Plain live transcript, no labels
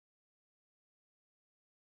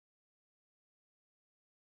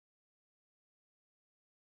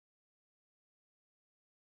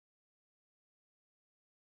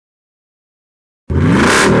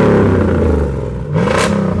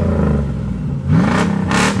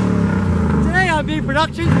Chevy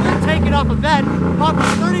Productions, we'll take it off a bed, off of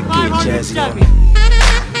 3500 Chevy.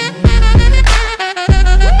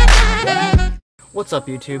 What's up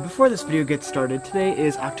YouTube? Before this video gets started, today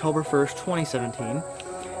is October 1st, 2017,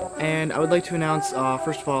 and I would like to announce,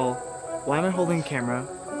 first of all, why am I holding a camera,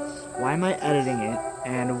 why am I editing it,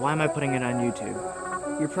 and why am I putting it on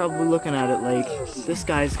YouTube? You're probably looking at it like, this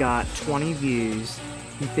guy's got 20 views,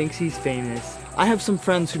 he thinks he's famous. I have some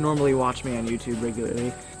friends who normally watch me on YouTube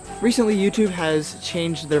regularly. Recently, YouTube has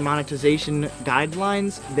changed their monetization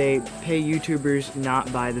guidelines. They pay YouTubers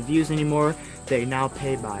not by the views anymore. They now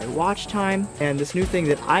pay by watch time. And this new thing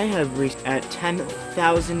that I have reached at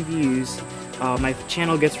 10,000 views, my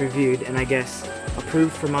channel gets reviewed and I guess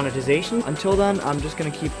approved for monetization. Until then, I'm just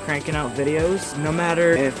gonna keep cranking out videos, no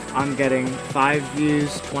matter if I'm getting 5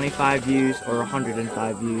 views, 25 views, or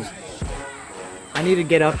 105 views. I need to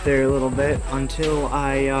get up there a little bit until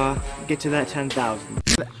I get to that 10,000.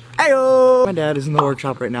 Heyo! My dad is in the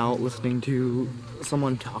workshop right now listening to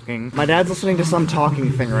someone talking. My dad's listening to some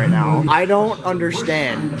talking thing right now. I don't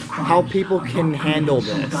understand how people can handle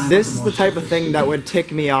this. This is the type of thing that would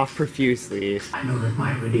tick me off profusely. I know that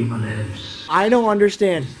my Redeemer lives. I don't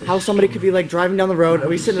understand how somebody could be like driving down the road, and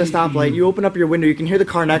we sit at a stoplight, you open up your window, you can hear the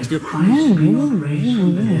car next to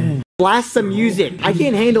you. Blast some music. I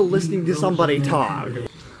can't handle listening to somebody talk.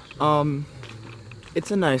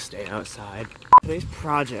 It's a nice day outside. Today's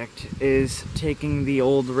project is taking the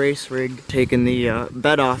old race rig, taking the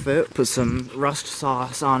bed off it, put some rust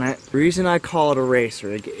sauce on it. The reason I call it a race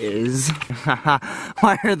rig is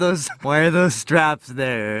why are those straps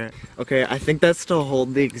there? Okay, I think that's to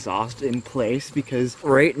hold the exhaust in place because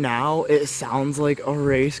right now it sounds like a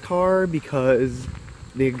race car because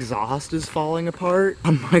the exhaust is falling apart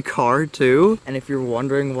on my car too. And if you're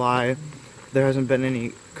wondering why there hasn't been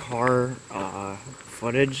any car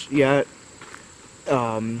footage yet,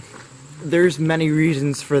 there's many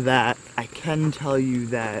reasons for that. I can tell you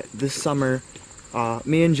that this summer,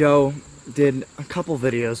 me and Joe did a couple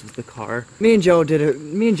videos with the car. Me and Joe did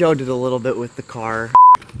a little bit with the car.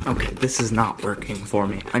 Okay, this is not working for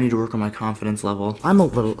me. I need to work on my confidence level. I'm a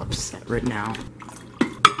little upset right now.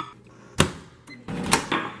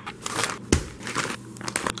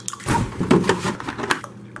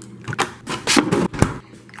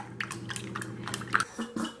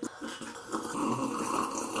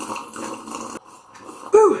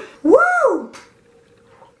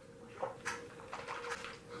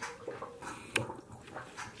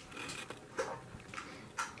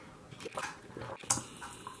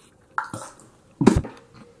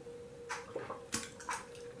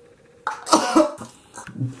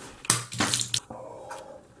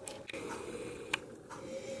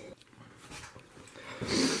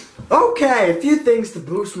 Okay, a few things to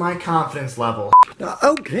boost my confidence level.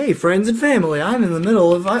 Okay, friends and family, I'm in the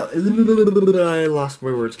middle of I lost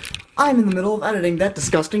my words. I'm in the middle of editing that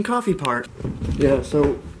disgusting coffee part. Yeah,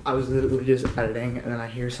 so I was literally just editing and then I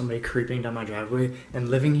hear somebody creeping down my driveway, and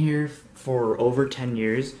living here for over 10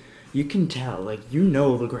 years, you can tell, like, you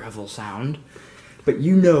know the gravel sound, but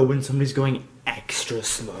you know when somebody's going extra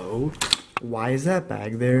slow. Why is that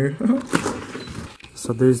bag there?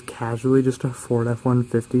 So there's casually just a Ford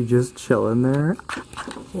F-150 just chilling there.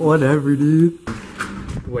 Whatever, dude.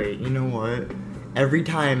 Wait, you know what? Every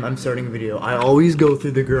time I'm starting a video, I always go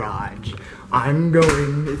through the garage. I'm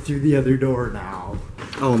going through the other door now.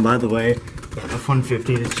 Oh, and by the way, the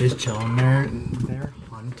F-150 is just chilling there. They're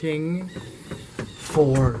hunting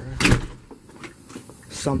for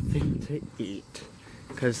something to eat.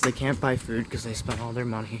 Because they can't buy food because they spent all their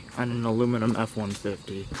money on an aluminum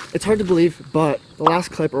F-150. It's hard to believe, but the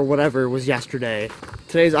last clip or whatever was yesterday.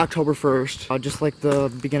 Today's October 1st, just like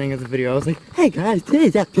the beginning of the video. I was like, hey guys,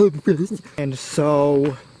 today's October 1st. And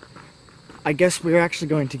so, I guess we're actually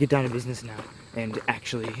going to get down to business now and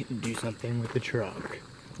actually do something with the truck.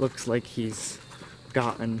 Looks like he's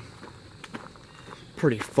gotten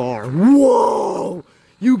pretty far. Whoa!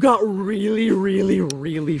 You got really, really,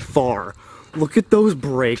 really far. Look at those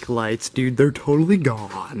brake lights, dude. They're totally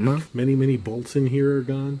gone. Many bolts in here are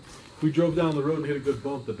gone. If we drove down the road and hit a good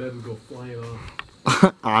bump, the bed would go flying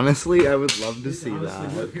off. Honestly, I would love to see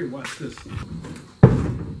that. Look, here, watch this.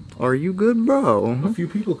 Are you good, bro? A few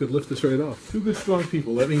people could lift this right off. 2 good, strong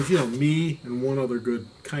people. That means, you know, me and one other good,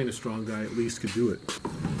 kind of strong guy at least could do it.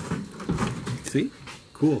 See?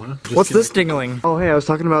 Cool, huh? What's this dingling? Oh, hey, I was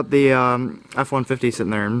talking about the F-150 sitting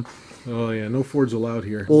there. Oh yeah, no Fords allowed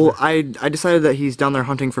here. Well, I decided that he's down there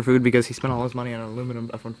hunting for food because he spent all his money on an aluminum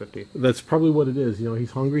F-150. That's probably what it is. You know, he's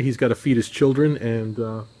hungry. He's got to feed his children and.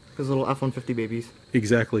 His little F-150 babies.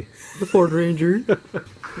 Exactly. The Ford Ranger.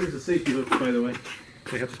 Here's the safety hooks, by the way.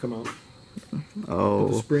 They have to come out. Put the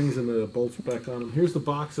Oh. springs and the bolts back on them. Here's the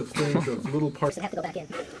box of things, those little parts have to go back in.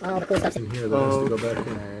 All the cool stuff's in here that has to go back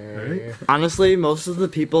in. Alright? Honestly, most of the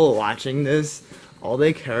people watching this, all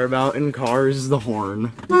they care about in cars is the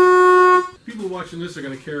horn. People watching this are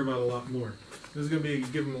going to care about a lot more. This is going to be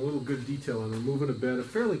give them a little good detail on removing a bed, a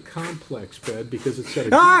fairly complex bed because it's got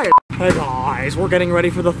a. Alright! Hey guys, we're getting ready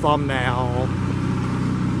for the thumbnail.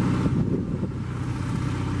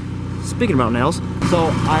 Speaking about nails,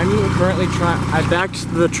 so I'm currently I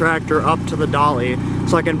backed the tractor up to the dolly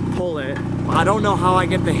so I can pull it. I don't know how I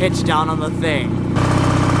get the hitch down on the thing.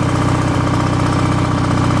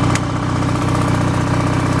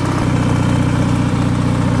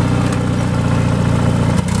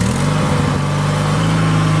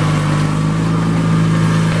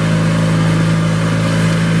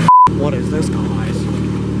 What is this, guys?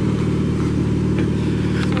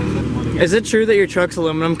 Is it true that your truck's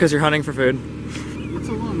aluminum because you're hunting for food? It's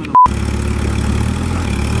aluminum.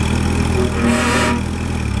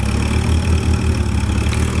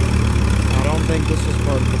 I don't think this was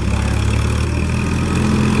part of the plan.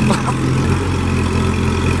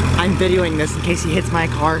 I'm videoing this in case he hits my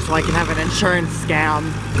car so I can have an insurance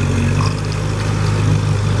scam.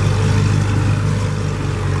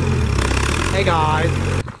 Hey guys.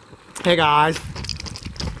 Hey guys.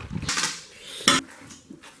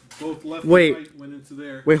 Both left Wait. and right went into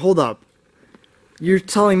there. Wait, hold up. You're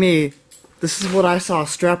telling me this is what I saw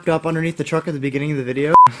strapped up underneath the truck at the beginning of the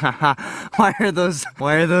video? Why are those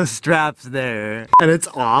straps there? And it's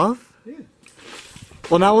off? Yeah.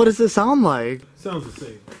 Well, now what does this sound like? Sounds the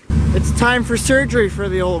same. It's time for surgery for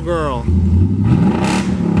the old girl.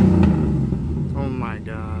 Oh my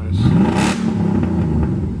gosh.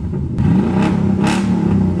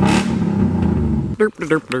 Derp,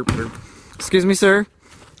 derp, derp, derp. Excuse me, sir?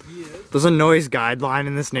 There's a noise guideline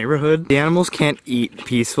in this neighborhood. The animals can't eat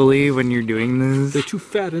peacefully when you're doing this. They're too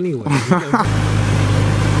fat anyway. It's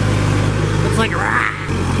like, rah!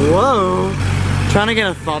 Whoa. Trying to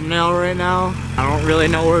get a thumbnail right now. I don't really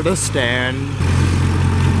know where to stand.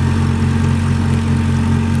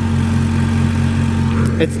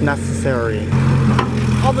 It's necessary.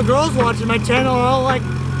 All the girls watching my channel are all like,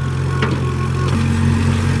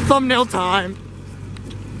 thumbnail time.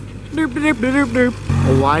 Doop, doop, doop, doop.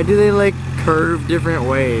 Why do they like curve different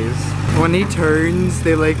ways? When he turns,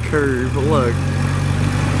 they like curve. Look.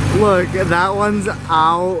 Look, that one's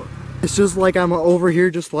out. It's just like I'm over here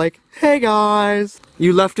just like, hey guys.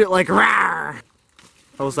 You left it like, rawr.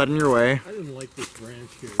 Oh, was that in your way? I didn't like this branch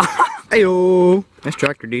here. Ayo. Nice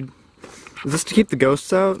tractor, dude. Is this to keep the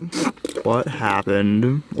ghosts out? What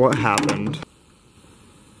happened? What happened?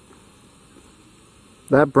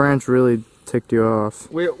 That branch really ticked you off.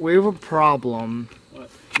 We have a problem. What?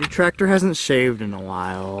 Your tractor hasn't shaved in a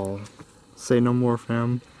while. Say no more,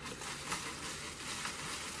 fam.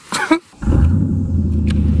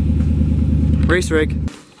 Race rig.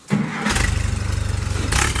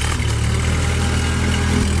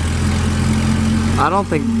 I don't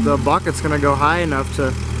think the bucket's gonna go high enough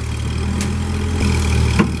to...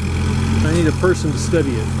 I need a person to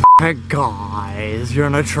steady it. Hey guys, you're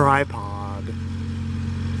on a tripod.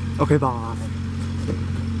 Okay, bye.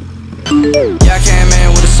 Yeah, I came in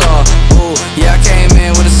with a saw. Ooh, yeah, I came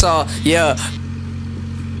in with a saw. Yeah.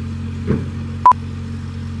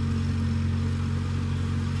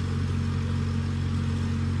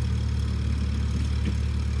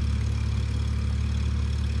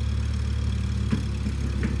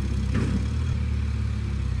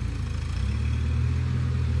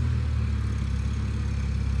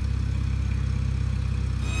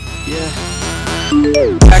 Yeah.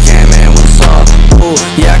 I came in with a saw. Ooh,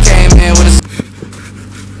 yeah, I came in with a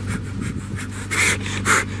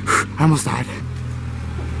I almost died.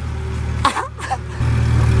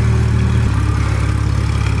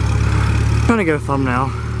 Trying to get a thumbnail.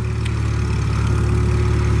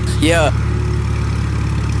 yeah.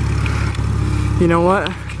 You know what?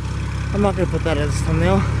 I'm not gonna put that as a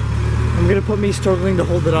thumbnail. I'm gonna put me struggling to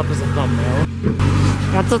hold it up as a thumbnail.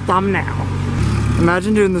 That's a thumbnail.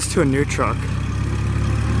 Imagine doing this to a new truck.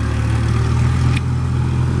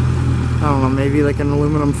 I don't know, maybe like an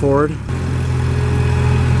aluminum Ford. We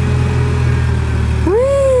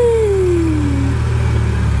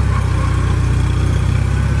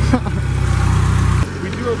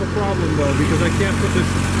do have a problem though because I can't put this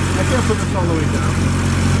all the way down.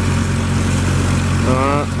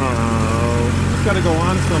 Uh-oh. It's got to go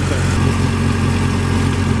on something.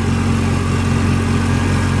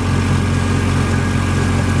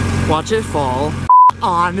 Watch it fall.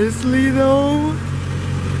 Honestly though,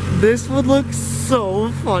 this would look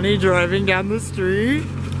so funny driving down the street.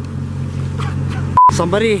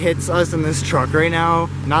 Somebody hits us in this truck right now.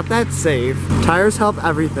 Not that safe. Tires help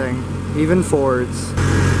everything, even Fords.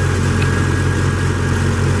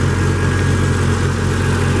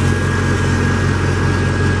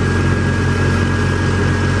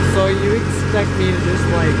 So you expect me to just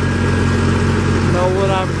like know what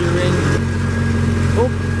I'm doing?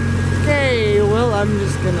 Okay, well I'm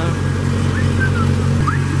just gonna.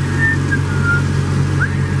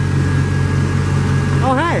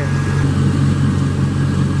 Oh hey!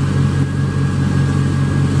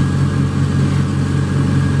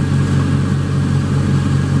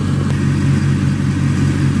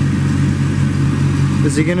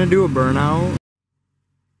 Is he gonna do a burnout?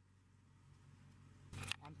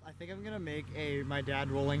 I think I'm gonna make a my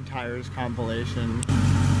dad rolling tires compilation.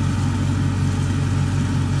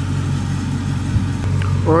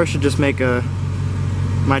 Or I should just make a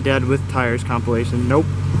my dad with tires compilation. Nope.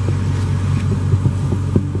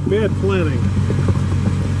 Bad planning.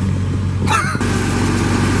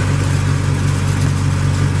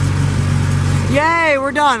 Yay,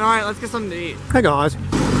 we're done. Alright, let's get something to eat. Hey guys.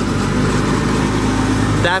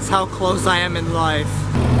 That's how close I am in life.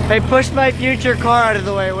 Hey, push my future car out of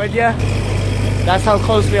the way, would ya? That's how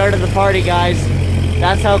close we are to the party, guys.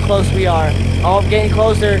 That's how close we are. Oh, getting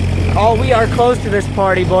closer. Oh, we are close to this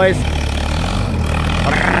party, boys.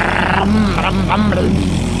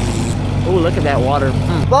 Oh, look at that water.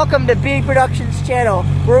 Welcome to B Productions channel,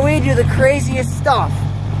 where we do the craziest stuff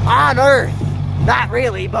on Earth. Not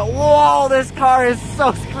really, but whoa, this car is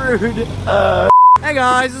so screwed. Hey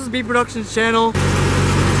guys, this is B Productions channel.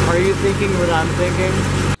 Are you thinking what I'm thinking?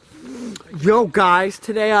 Yo guys,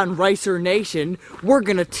 today on Ricer Nation, we're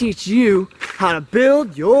gonna teach you how to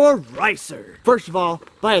build your ricer. First of all,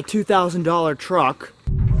 buy a $2,000 truck.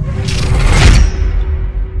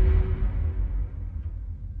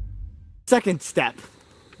 Second step,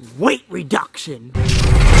 weight reduction.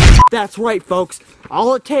 That's right folks,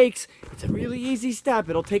 all it takes, it's a really easy step,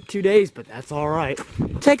 it'll take 2 days, but that's alright.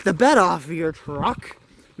 Take the bed off of your truck.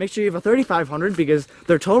 Make sure you have a 3500 because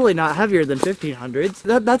they're totally not heavier than 1500s.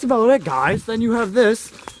 That's about it, guys. Then you have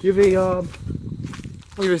this. You have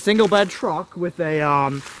a single bed truck with a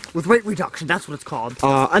with weight reduction. That's what it's called.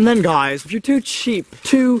 And then, guys, if you're too cheap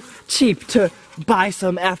to buy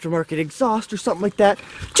some aftermarket exhaust or something like that,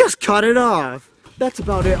 just cut it off. That's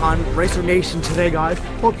about it on Ricer Nation today, guys.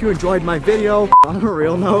 Hope you enjoyed my video. On a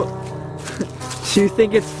real note, do you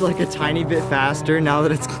think it's like a tiny bit faster now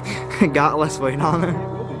that it's got less weight on it?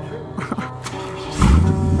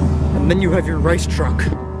 And then you have your rice truck.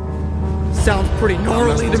 Sounds pretty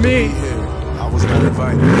gnarly to me. I was not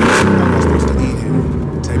invited. I'm not supposed to eat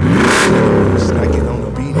it. Take me snacking on the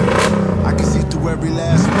beat. I can see through every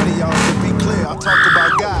last one of y'all, to be clear. I talk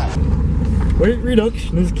about God. Weight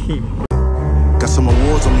reduction is key. Got some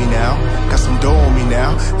awards on me now, got some dough on me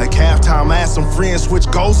now. Like halftime, I had some friends switch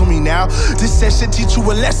goals on me now. This session teach you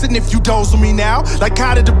a lesson if you doze on me now. Like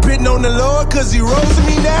how to depend on the Lord, cause he rose on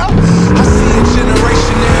me now. I see a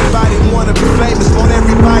generation, everybody wanna be famous, want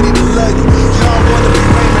everybody to love you. Y'all wanna be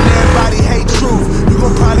famous, everybody hate truth. You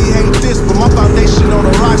gon' probably hate this, but my foundation on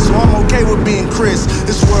the rock, so I'm okay with being Chris.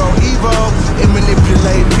 This world evil, and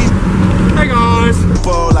manipulate people. Hey guys!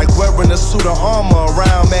 Like wearing a suit of armor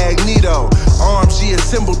around Magneto. Arms, she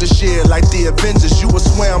assembled the shit like the Avengers. You would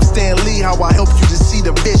swear I'm Stan Lee, how I help you to see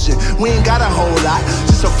the vision. We ain't got a whole lot,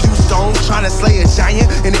 just a few stones trying to slay a giant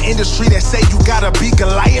in the industry that say you gotta be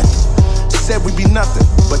Goliath. Said we be nothing,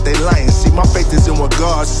 but they lying. See, my faith is in what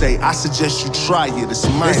God say. I suggest you try it, it's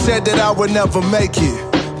mine. They said that I would never make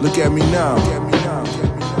it. Look at me now.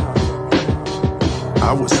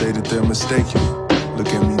 I would say that they're mistaken. Look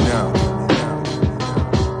at me now.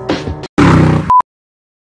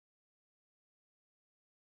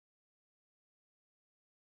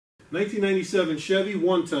 1997 Chevy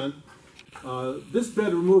 1-ton. This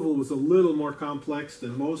bed removal was a little more complex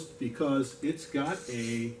than most because it's got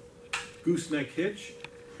a gooseneck hitch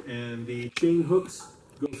and the chain hooks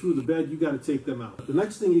go through the bed. You got to take them out. The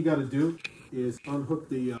next thing you got to do is unhook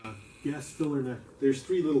the gas filler neck. There's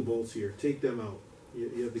 3 little bolts here. Take them out.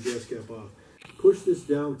 You have the gas cap off. Push this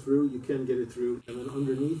down through. You can get it through. And then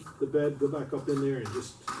underneath the bed, go back up in there and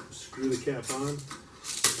just screw the cap on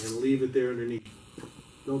and leave it there underneath.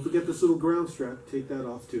 Don't forget this little ground strap. Take that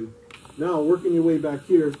off too. Now, working your way back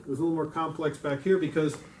here, it was a little more complex back here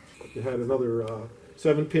because you had another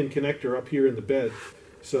 7-pin connector up here in the bed.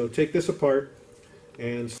 So take this apart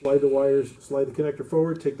and slide the connector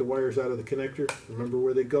forward, take the wires out of the connector, remember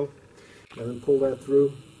where they go, and then pull that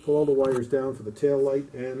through. Pull all the wires down for the tail light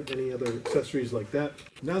and any other accessories like that.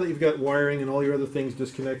 Now that you've got wiring and all your other things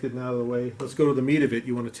disconnected and out of the way, let's go to the meat of it.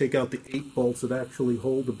 You want to take out the 8 bolts that actually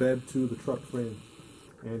hold the bed to the truck frame.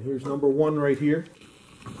 And here's number 1 right here.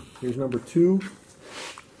 Here's number 2.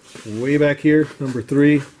 Way back here, number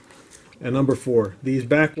 3. And number 4. These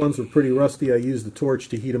back ones were pretty rusty. I used the torch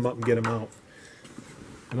to heat them up and get them out.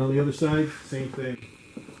 And on the other side, same thing.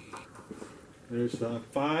 There's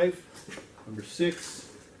 5, number 6,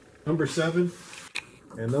 number 7,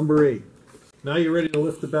 and number 8. Now you're ready to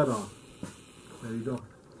lift the bed off. There you go.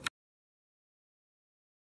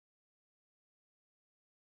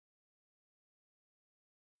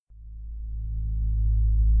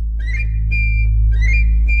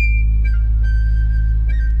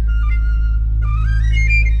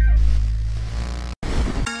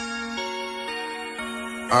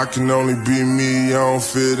 I can only be me, I don't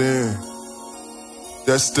fit in.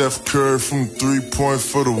 That's Steph Curry from 3-point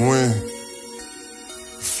for the win.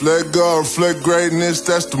 Reflect God, reflect greatness,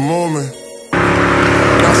 that's the moment.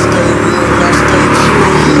 Now stay real, now stay true.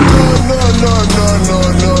 You know.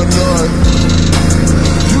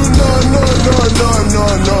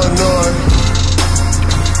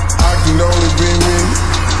 I can only be me.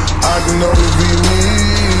 I can only be me.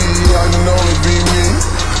 I can only be me.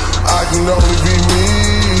 I can only be me.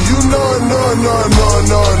 You know. You know.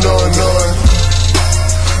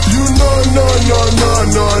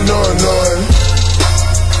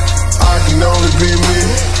 I can only be me.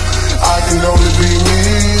 I can only be me.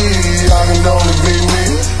 I can only be me.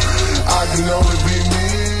 I can only be me.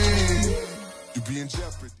 You be in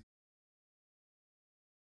jeopardy.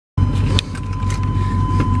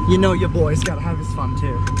 You know your boy's gotta have his fun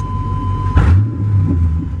too.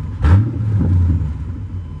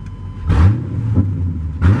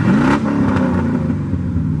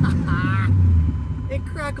 It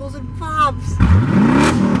crackles and pops!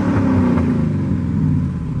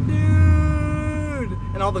 Dude!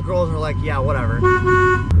 And all the girls are like, yeah, whatever.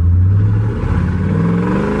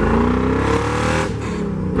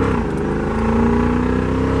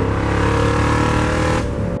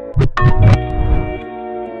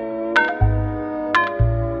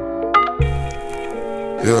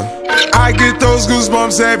 Yeah. I get those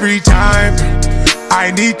goosebumps every time.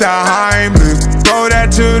 I need the Heimlich, throw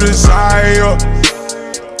that to the side.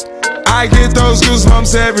 I get those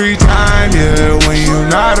goosebumps every time, yeah. When you're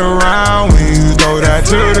not around, when you throw that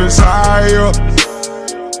to the side.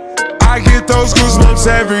 I get those goosebumps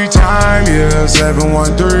every time, yeah.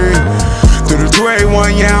 713 through the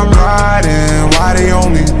 281, yeah, I'm riding. Why they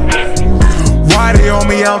on me? Why they on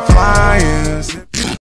me? I'm flying.